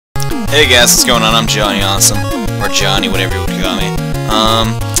Hey guys, what's going on? I'm Johnny Awesome. Or Johnny, whatever you would call me.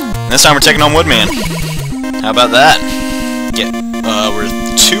 This time we're taking on Woodman. How about that? Yeah, we're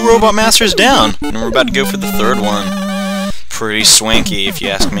 2 Robot Masters down, and we're about to go for the 3rd one. Pretty swanky, if you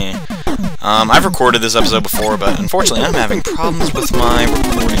ask me. I've recorded this episode before, but unfortunately I'm having problems with my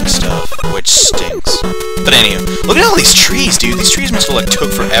recording stuff, which stinks. But anyway, look at all these trees, dude. These trees must have, like,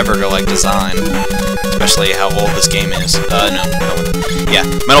 took forever to, like, design. Especially how old this game is. No. Yeah,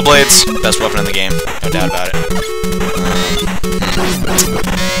 metal blades, best weapon in the game. No doubt about it.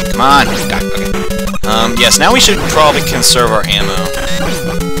 Come on. Okay. Yes, now we should probably conserve our ammo.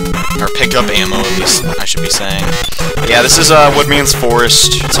 Or pick up ammo, at least, I should be saying. Yeah, this is Woodman's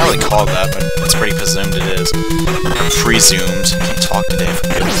Forest. It's not really called that, but it's pretty presumed it is. Or presumed. I can't talk today, for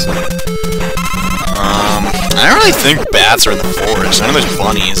goodness sake. I don't really think bats are in the forest. I know there's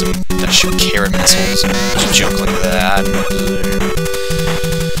bunnies that shoot carrot missiles and junk like that.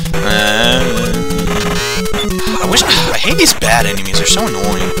 I hate these bat enemies. They're so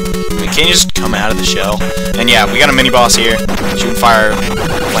annoying. I mean, can't you just come out of the shell? And yeah, we got a mini boss here. Shooting fire,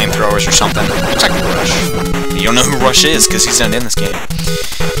 flamethrowers or something. Looks like Rush. You don't know who Rush is because he's not in this game.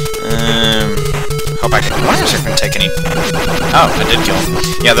 Hope I can. I wonder if I can take any. Oh, I did kill him.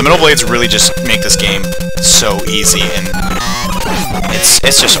 Yeah, the middle blades really just make this game so easy, and it's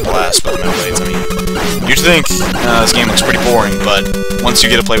just a blast with the middle blades. I mean, you'd think this game looks pretty boring, but once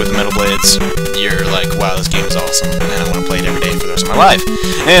you get to play with the middle blades, you're like, wow, this game is awesome, and I want to play it every day for the rest of my life.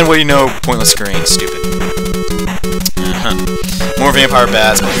 And what do you know? Pointless screen, stupid. More vampire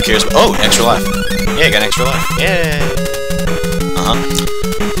bats, but who cares? Oh, extra life. Yeah, I got an extra life. Yay.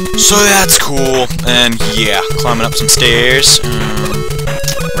 So that's cool, and yeah, climbing up some stairs.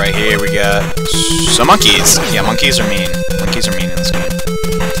 Right here we got some monkeys. Yeah, monkeys are mean. Monkeys are mean in this game.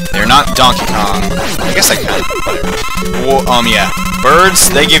 They're not Donkey Kong. I guess I kind of, whatever. Well, yeah, birds,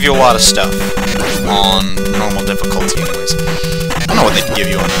 they give you a lot of stuff on normal difficulty anyways. I don't know what they'd give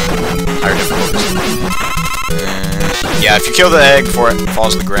you on higher difficulties. Yeah, if you kill the egg before it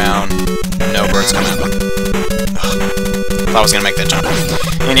falls to the ground, no birds come out. Thought I was gonna make that jump.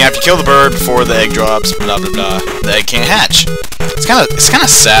 And you have to kill the bird before the egg drops, blah blah blah. The egg can't hatch. It's kinda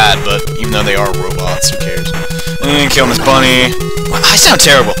sad, but even though they are robots, who cares? And kill this bunny. Well, I sound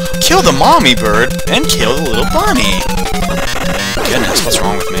terrible. Kill the mommy bird and kill the little bunny. Goodness, what's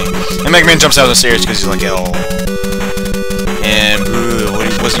wrong with me? And Megaman jumps out of the stairs because he's like, oh. And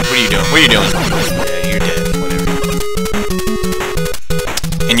what are you doing? What are you doing? Yeah, you're dead.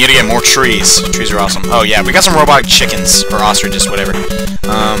 And you gotta get more trees. Trees are awesome. Oh yeah, we got some robot chickens, or ostriches, whatever.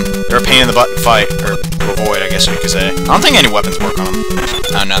 They're a pain in the butt to fight, or to avoid, I guess you could say. I don't think any weapons work on them.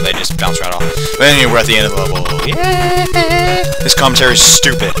 Oh no, they just bounce right off. But anyway, we're at the end of the level. Yeah! This commentary is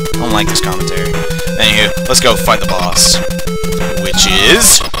stupid. I don't like this commentary. Anywho, let's go fight the boss. Which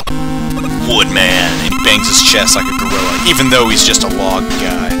is Woodman. And he bangs his chest like a gorilla, even though he's just a log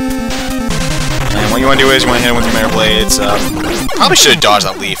guy. And what you want to do is you want to hit him with your metal blades. Probably should have dodged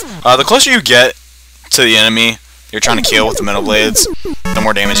that leaf. The closer you get to the enemy you're trying to kill with the metal blades, the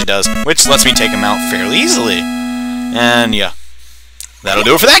more damage he does, which lets me take him out fairly easily. And yeah, that'll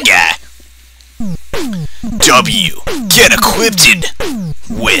do it for that guy. W. Get equipped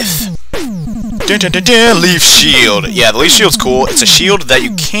with leaf shield. Yeah, the leaf shield's cool. It's a shield that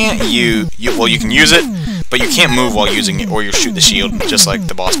you can't use. Well, you can use it, but you can't move while using it, or you'll shoot the shield, just like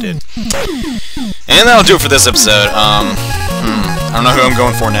the boss did. And that'll do it for this episode. I don't know who I'm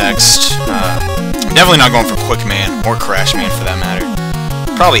going for next. Definitely not going for Quick Man, or Crash Man for that matter.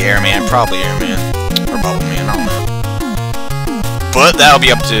 Probably Airman, or Bubble Man, I don't know. But that'll be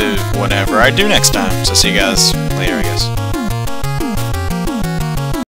up to whatever I do next time. So see you guys later, I guess.